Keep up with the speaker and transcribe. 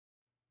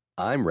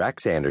I'm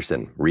Rex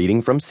Anderson,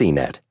 reading from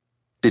CNET.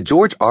 Did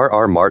George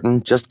R.R.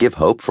 Martin just give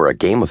hope for a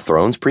Game of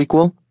Thrones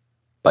prequel?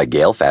 By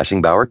Gael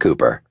Fashingbauer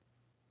Cooper.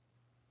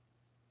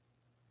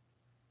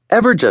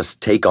 Ever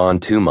just take on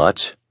too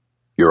much?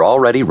 You're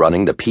already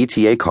running the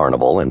PTA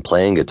carnival and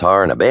playing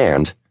guitar in a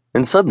band,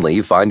 and suddenly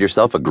you find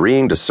yourself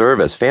agreeing to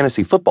serve as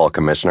fantasy football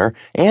commissioner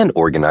and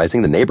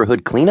organizing the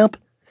neighborhood cleanup?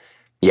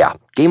 Yeah,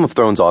 Game of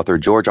Thrones author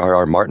George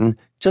R.R. Martin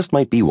just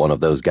might be one of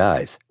those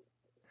guys.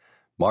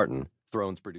 Martin, Thrones producer.